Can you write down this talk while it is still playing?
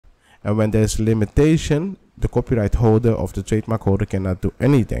And when there's limitation, the copyright holder of the trademark holder cannot do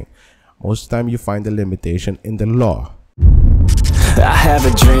anything. Most of the time you find the limitation in the law. I have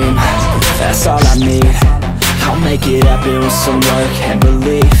a dream, that's all I need. I'll make it happen with some work and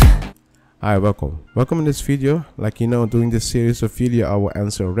belief. Hi, welcome in this video. Like you know, during this series of video I will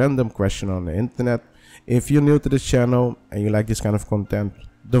answer a random question on the internet. If you're new to this channel and you like this kind of content,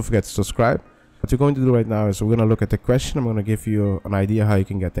 don't forget to subscribe. What we're going to do right now is we're going to look at the question. I'm going to give you an idea how you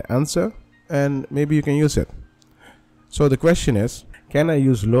can get the answer and maybe you can use it. So the question is, can I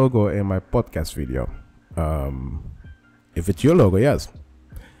use logo in my podcast video? If it's your logo, yes.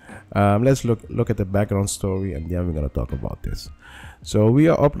 Let's look at the background story and then we're going to talk about this. So we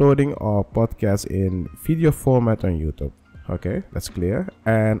are uploading our podcast in video format on YouTube. Okay, that's clear.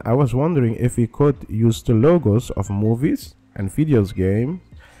 And I was wondering if we could use the logos of movies and videos game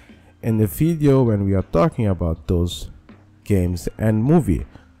in the video when we are talking about those games and movie.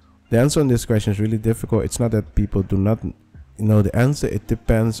 The answer on this question is really difficult. It's not that people do not know the answer. It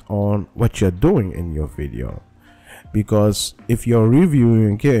depends on what you're doing in your video. Because if you're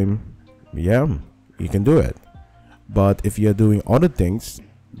reviewing a game, yeah, you can do it. But if you're doing other things,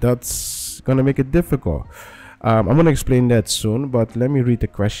 that's gonna make it difficult. I'm gonna explain that soon, but let me read the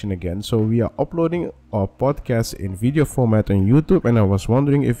question again. So we are uploading our podcast in video format on YouTube, and I was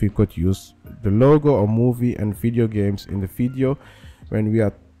wondering if we could use the logo of movie and video games in the video when we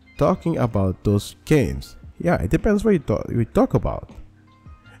are talking about those games. Yeah, it depends what we talk about.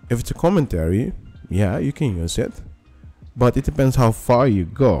 If it's a commentary, yeah, you can use it. But it depends how far you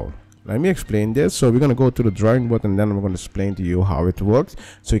go. Let me explain this. So we're going to go to the drawing board and then I'm going to explain to you how it works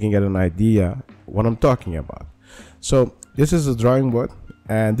so you can get an idea what I'm talking about. So this is the drawing board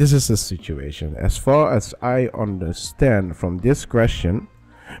and this is the situation. As far as I understand from this question,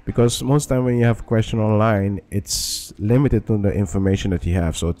 because most time when you have a question online, it's limited to the information that you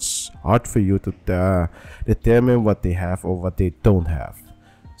have. So it's hard for you to determine what they have or what they don't have.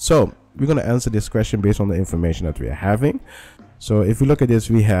 So we're going to answer this question based on the information that we are having. So if we look at this,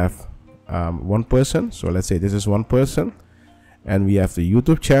 we have one person. So let's say this is one person and we have the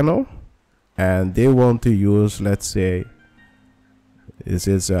YouTube channel and they want to use, let's say this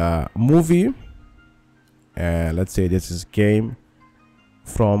is a movie and let's say this is game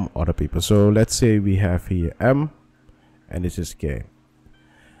from other people. So let's say we have here M and this is K.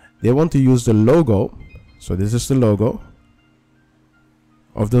 They want to use the logo. So this is the logo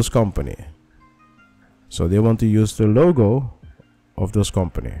of those company. So they want to use the logo of those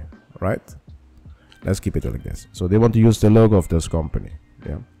company, right? Let's keep it like this. So they want to use the logo of those company.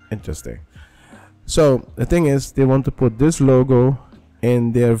 Yeah, interesting. So the thing is, they want to put this logo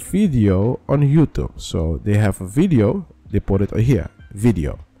in their video on YouTube. So they have a video, they put it here,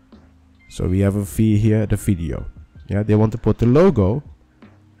 video. So we have a V here, the video. Yeah, they want to put the logo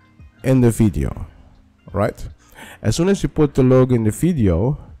in the video, right? As soon as you put the logo in the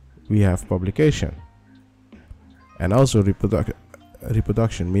video, we have publication. And also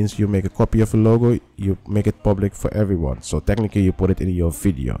reproduction means you make a copy of a logo, you make it public for everyone. So technically you put it in your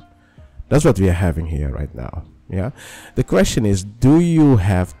video. That's what we are having here right now. Yeah. The question is, do you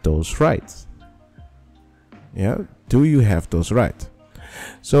have those rights? Yeah. Do you have those rights?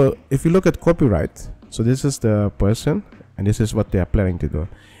 So if you look at copyright, so this is the person and this is what they are planning to do.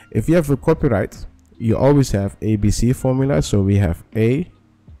 If you have a copyright, you always have ABC formula. So we have A,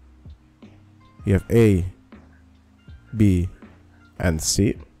 B, and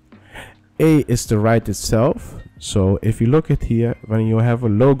C. A is the right itself. So if you look at here, when you have a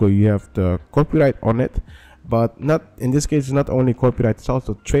logo, you have the copyright on it, but not in this case, it's not only copyright, it's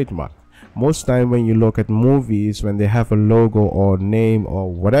also trademark. Most time when you look at movies, when they have a logo or name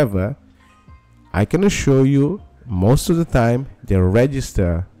or whatever, I can assure you most of the time they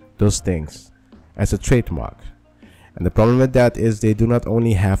register those things as a trademark. And the problem with that is they do not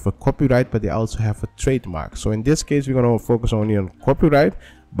only have a copyright, but they also have a trademark. So in this case, we're going to focus only on copyright,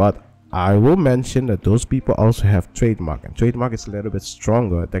 but I will mention that those people also have trademark, and trademark is a little bit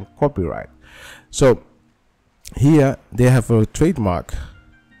stronger than copyright. So here they have a trademark.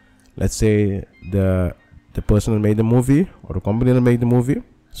 Let's say the person that made the movie or the company that made the movie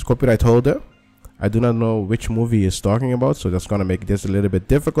is copyright holder. I do not know which movie he is talking about, so that's going to make this a little bit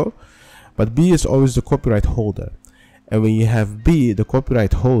difficult. But B is always the copyright holder. And when you have B, the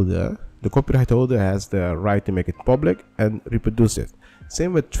copyright holder has the right to make it public and reproduce it.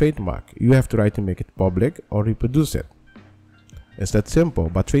 Same with trademark. You have the right to make it public or reproduce it. It's that simple.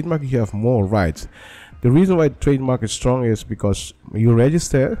 But trademark, you have more rights. The reason why trademark is strong is because you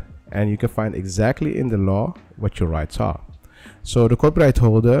register and you can find exactly in the law what your rights are. So the copyright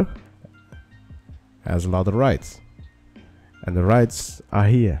holder has a lot of rights. And the rights are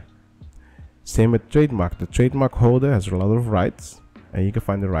here. Same with trademark. The trademark holder has a lot of rights, and you can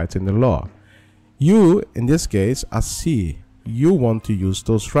find the rights in the law. You, in this case, as C, you want to use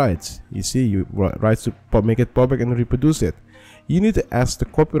those rights. You see, you rights to make it public and reproduce it. You need to ask the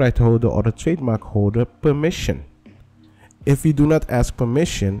copyright holder or the trademark holder permission. If you do not ask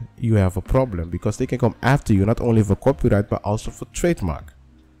permission, you have a problem, because they can come after you not only for copyright but also for trademark.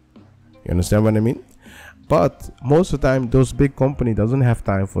 You understand what I mean? But most of the time, those big companies doesn't have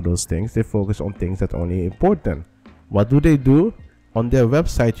time for those things. They focus on things that are only important. What do? On their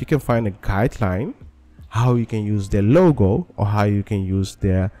website, you can find a guideline how you can use their logo or how you can use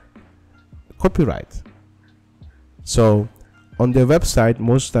their copyright. So on their website,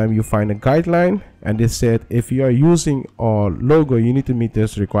 most of the time you find a guideline, and they said if you are using our logo, you need to meet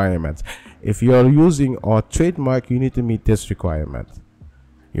this requirement. If you are using our trademark, you need to meet this requirement.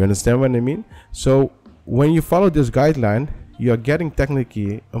 You understand what I mean? So when you follow this guideline, you are getting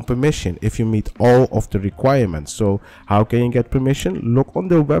technically a permission if you meet all of the requirements. So how can you get permission? Look on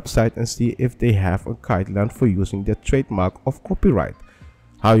their website and see if they have a guideline for using their trademark of copyright.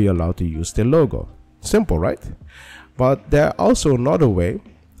 How you're allowed to use their logo. Simple, right? But there are also another way.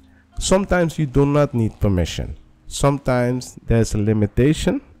 Sometimes you do not need permission. Sometimes there's a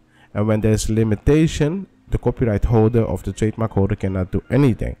limitation, and when there's a limitation, the copyright holder of the trademark holder cannot do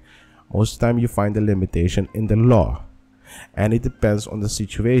anything. Most of the time you find the limitation in the law, and it depends on the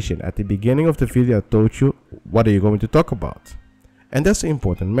situation. At the beginning of the video, I told you what are you going to talk about, and that's an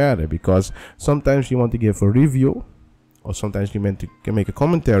important matter, because sometimes you want to give a review, or sometimes you can make a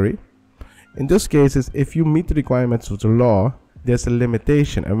commentary. In this case, if you meet the requirements of the law, there's a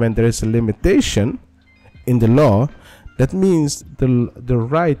limitation, and when there is a limitation in the law, that means the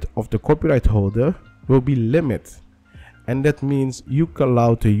right of the copyright holder will be limited, and that means you are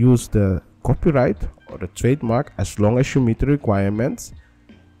allowed to use the copyright or the trademark as long as you meet the requirements,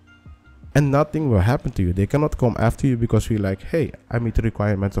 and nothing will happen to you. They cannot come after you because you're like, hey, I meet the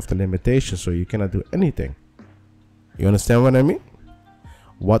requirements of the limitation, so you cannot do anything. You understand what I mean?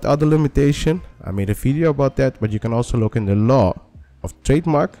 What are the limitations? I made a video about that, but you can also look in the law of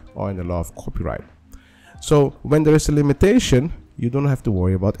trademark or in the law of copyright. So when there is a limitation, you don't have to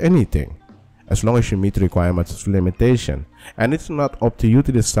worry about anything, as long as you meet the requirements of limitation. And it's not up to you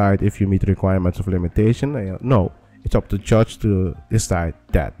to decide if you meet the requirements of limitation. No, it's up to the judge to decide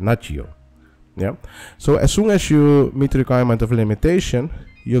that, not you. Yeah. So as soon as you meet the requirement of limitation,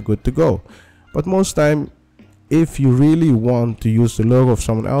 you're good to go. But most time, if you really want to use the logo of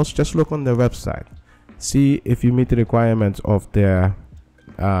someone else, just look on their website. See if you meet the requirements of their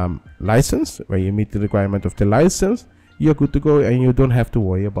license. When you meet the requirement of the license, you're good to go, and you don't have to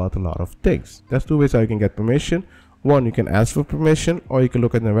worry about a lot of things. That's two ways how you can get permission. One, you can ask for permission, or you can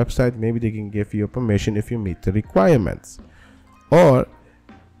look at their website. Maybe they can give you permission if you meet the requirements. Or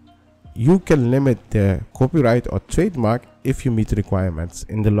you can limit the copyright or trademark if you meet the requirements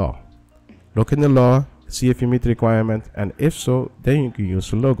in the law. Look in the law, see if you meet the requirement, and if so, then you can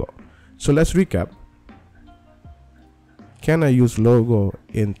use the logo. So let's recap. Can I use logo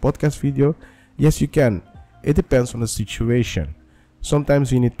in podcast video? Yes, you can. It depends on the situation.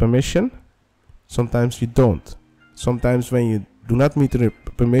 Sometimes you need permission, sometimes you don't. Sometimes when you do not meet the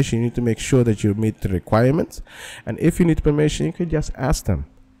permission, you need to make sure that you meet the requirements. And if you need permission, you can just ask them.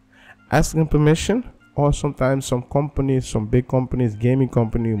 Ask them permission. Or sometimes some companies, some big companies, gaming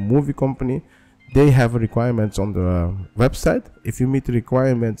company, movie company, they have requirements on the website. If you meet the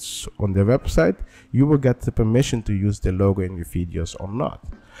requirements on the website, you will get the permission to use the logo in your videos or not.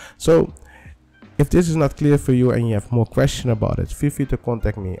 So if this is not clear for you and you have more questions about it, feel free to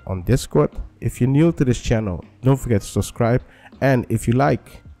contact me on Discord. If you're new to this channel, don't forget to subscribe. And if you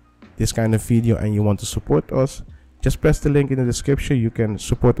like this kind of video and you want to support us, just press the link in the description. You can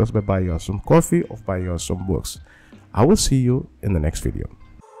support us by buying us some coffee or buying us some books. I will see you in the next video.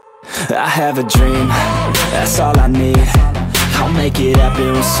 I have a dream, that's all I need. I'll make it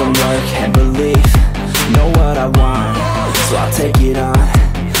happen with some work and belief. Know what I want, so I'll take it on.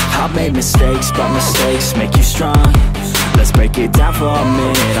 I've made mistakes, but mistakes make you strong. Let's break it down for a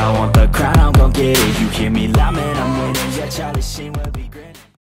minute. I want the crown, I'm gon' get it. You hear me loud, man, I'm winning. Yeah, Charlie Sheen will be